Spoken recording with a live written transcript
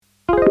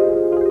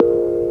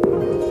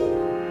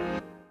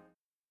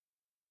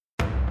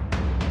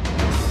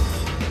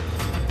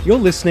You're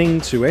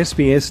listening to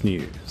SBS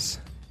News.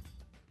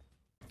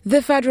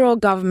 The federal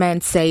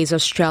government says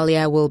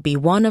Australia will be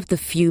one of the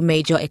few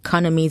major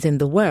economies in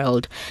the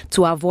world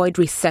to avoid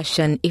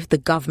recession if the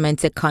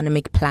government's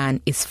economic plan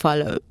is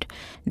followed.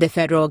 The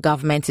federal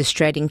government is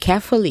treading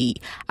carefully,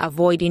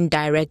 avoiding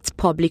direct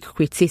public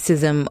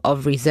criticism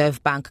of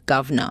Reserve Bank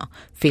Governor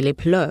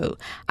Philip Lowe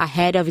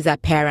ahead of his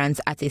appearance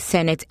at a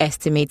Senate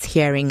estimates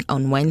hearing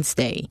on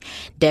Wednesday,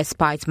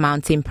 despite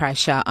mounting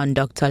pressure on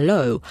Dr.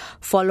 Lowe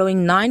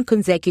following 9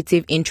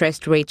 consecutive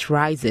interest rate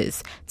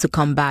rises to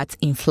combat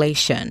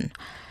inflation.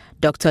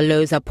 Dr.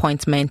 Lowe's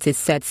appointment is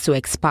set to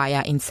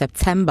expire in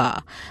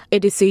September. A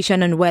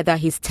decision on whether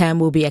his term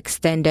will be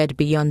extended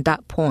beyond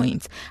that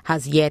point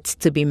has yet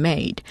to be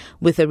made,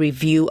 with a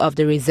review of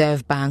the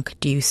Reserve Bank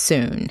due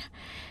soon.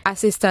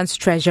 Assistant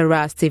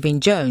Treasurer Stephen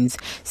Jones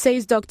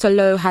says Dr.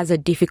 Lowe has a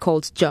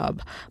difficult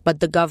job, but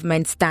the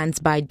government stands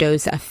by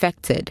those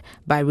affected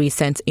by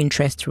recent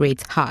interest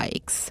rate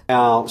hikes.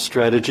 Our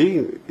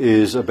strategy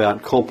is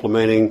about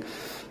complementing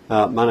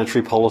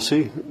monetary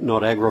policy,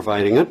 not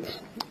aggravating it.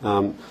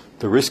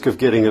 The risk of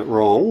getting it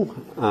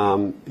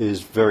wrong is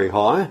very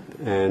high,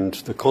 and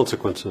the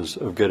consequences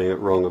of getting it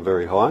wrong are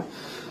very high.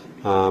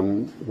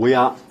 We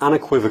are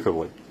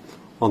unequivocally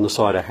on the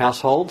side of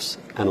households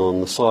and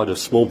on the side of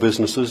small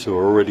businesses who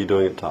are already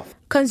doing it tough.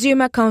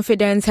 Consumer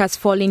confidence has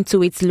fallen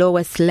to its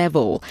lowest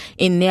level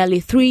in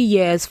nearly 3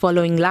 years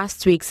following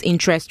last week's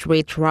interest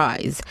rate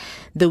rise.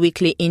 The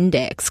weekly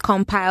index,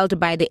 compiled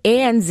by the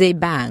ANZ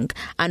Bank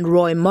and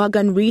Roy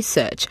Morgan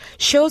Research,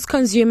 shows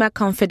consumer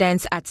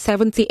confidence at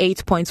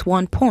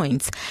 78.1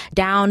 points,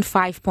 down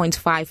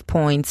 5.5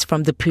 points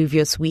from the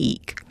previous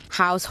week.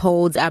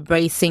 Households are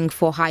bracing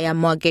for higher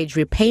mortgage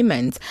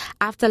repayments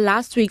after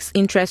last week's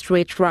interest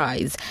rate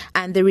rise,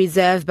 and the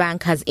Reserve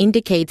Bank has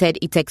indicated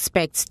it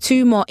expects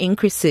 2 more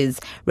increases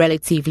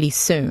relatively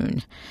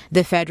soon.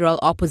 The federal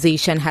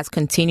opposition has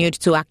continued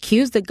to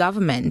accuse the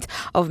government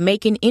of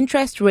making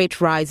interest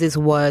rate rises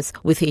worse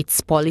with its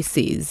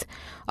policies.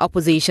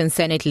 Opposition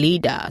Senate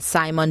leader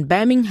Simon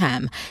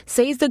Birmingham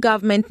says the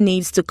government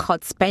needs to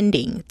cut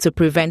spending to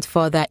prevent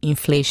further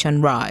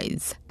inflation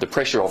rise. The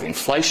pressure of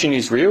inflation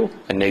is real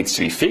and needs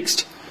to be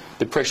fixed.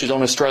 The pressures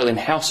on Australian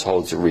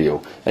households are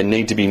real and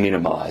need to be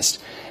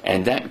minimised.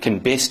 And that can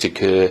best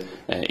occur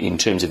in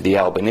terms of the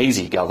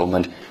Albanese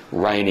government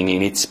reining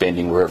in its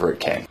spending wherever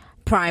it can.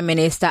 Prime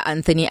Minister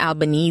Anthony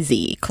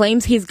Albanese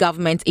claims his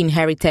government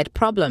inherited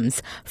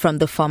problems from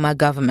the former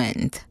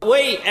government.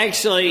 We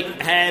actually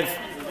have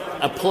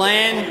a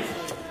plan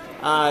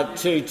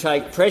to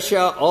take pressure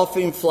off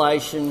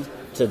inflation,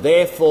 to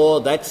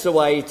therefore that's the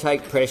way you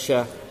take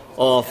pressure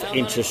off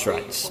interest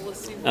rates.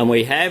 And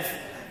we have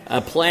a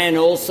plan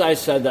also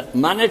so that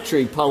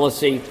monetary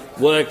policy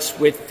works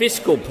with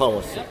fiscal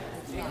policy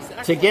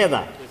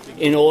together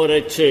in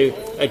order to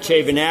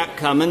achieve an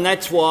outcome. And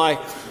that's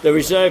why the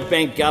Reserve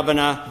Bank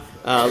Governor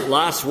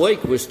last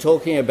week was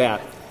talking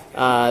about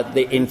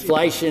the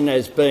inflation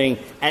as being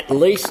at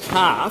least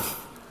half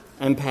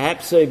and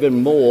perhaps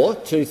even more,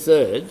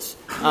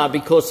 2/3,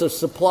 because of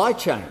supply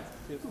chain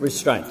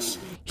restraints.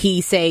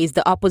 He says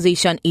the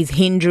opposition is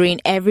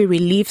hindering every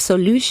relief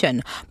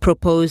solution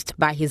proposed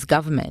by his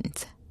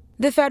government.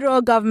 The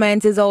federal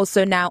government is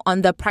also now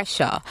under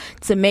pressure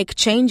to make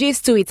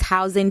changes to its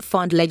housing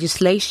fund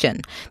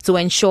legislation to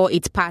ensure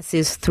it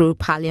passes through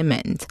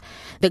Parliament.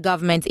 The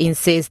government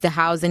insists the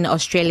Housing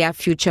Australia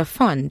Future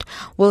Fund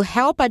will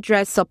help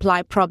address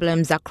supply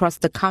problems across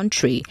the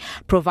country,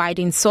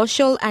 providing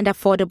social and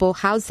affordable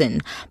housing,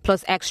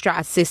 plus extra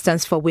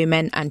assistance for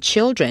women and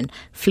children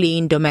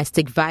fleeing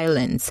domestic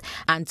violence,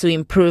 and to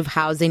improve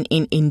housing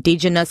in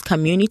Indigenous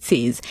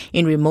communities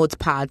in remote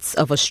parts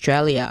of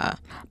Australia.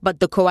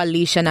 But the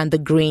Coalition and the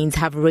Greens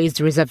have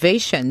raised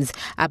reservations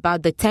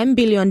about the $10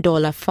 billion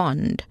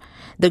fund.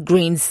 The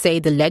Greens say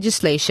the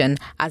legislation,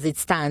 as it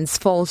stands,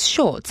 falls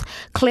short,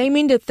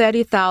 claiming the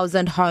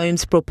 30,000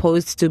 homes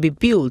proposed to be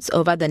built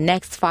over the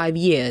next 5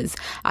 years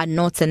are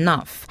not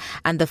enough,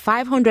 and the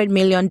 $500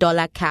 million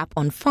cap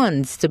on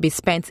funds to be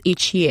spent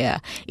each year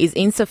is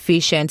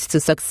insufficient to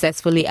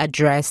successfully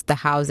address the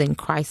housing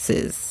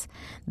crisis.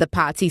 The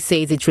party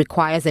says it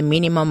requires a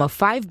minimum of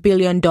 $5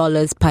 billion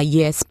per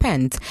year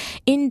spent,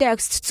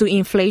 indexed to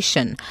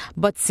inflation,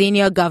 but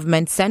senior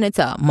government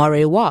Senator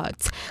Murray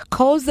Watt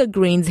calls the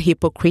Greens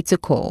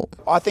hypocritical.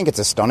 I think it's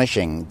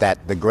astonishing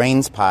that the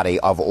Greens party,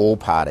 of all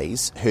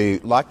parties, who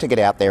like to get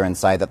out there and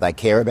say that they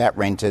care about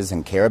renters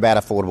and care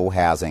about affordable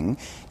housing,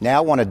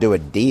 now want to do a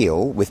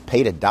deal with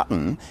Peter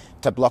Dutton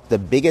to block the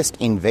biggest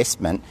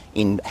investment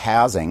in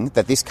housing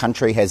that this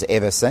country has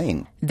ever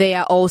seen. They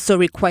are also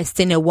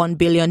requesting a $1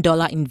 billion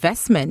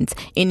investment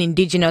in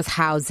Indigenous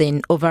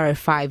housing over a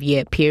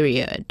 5-year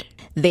period.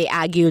 They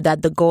argue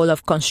that the goal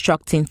of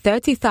constructing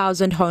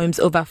 30,000 homes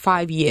over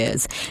 5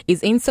 years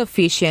is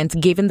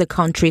insufficient given the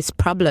country's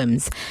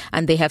problems,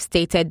 and they have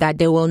stated that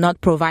they will not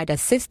provide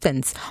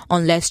assistance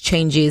unless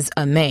changes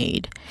are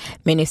made.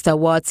 Minister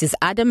Watts is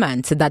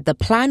adamant that the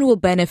plan will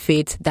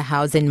benefit the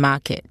housing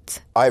market.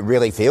 I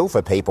really feel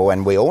for people,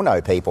 and we all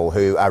know people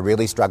who are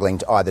really struggling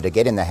to either to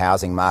get in the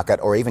housing market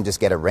or even just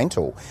get a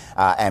rental.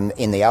 And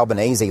in the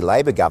Albanese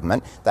Labor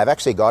government, they've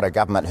actually got a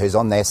government who's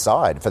on their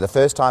side for the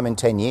first time in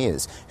 10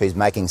 years, who's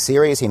making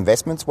serious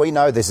investments. We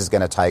know this is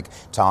going to take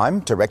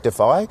time to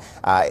rectify.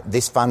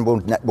 This fund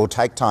will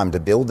take time to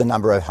build the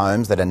number of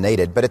homes that are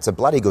needed, but it's a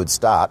bloody good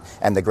start,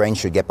 and the Greens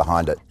should get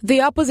behind it. The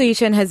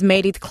opposition has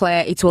made it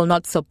clear it will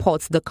not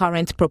support the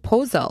current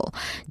proposal.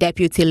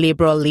 Deputy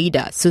Liberal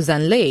leader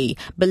Susan Lee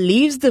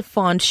believes the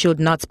fund should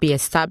not be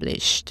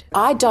established.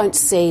 I don't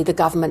see the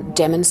government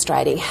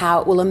demonstrating how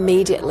it will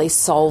immediately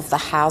solve the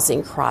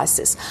housing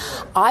crisis.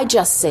 I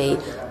just see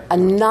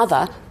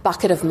another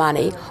bucket of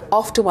money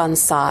off to one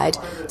side,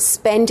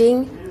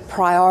 spending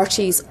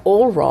priorities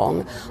all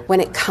wrong when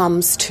it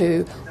comes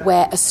to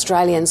where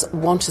Australians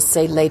want to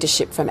see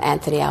leadership from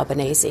Anthony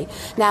Albanese.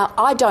 Now,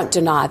 I don't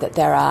deny that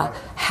there are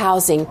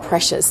housing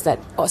pressures that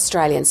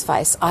Australians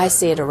face. I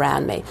see it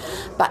around me.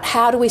 But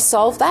how do we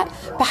solve that?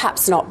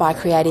 Perhaps not by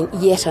creating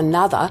yet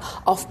another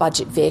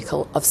off-budget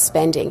vehicle of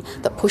spending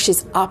that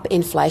pushes up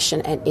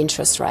inflation and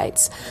interest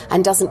rates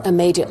and doesn't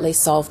immediately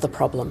solve the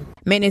problem.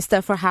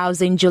 Minister for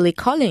Housing Julie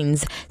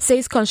Collins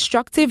says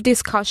constructive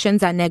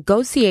discussions and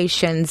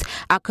negotiations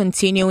are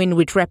continuing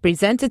with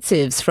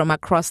representatives from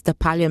across the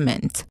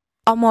parliament.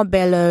 Omar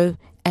Bello,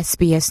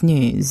 SBS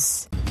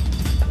News.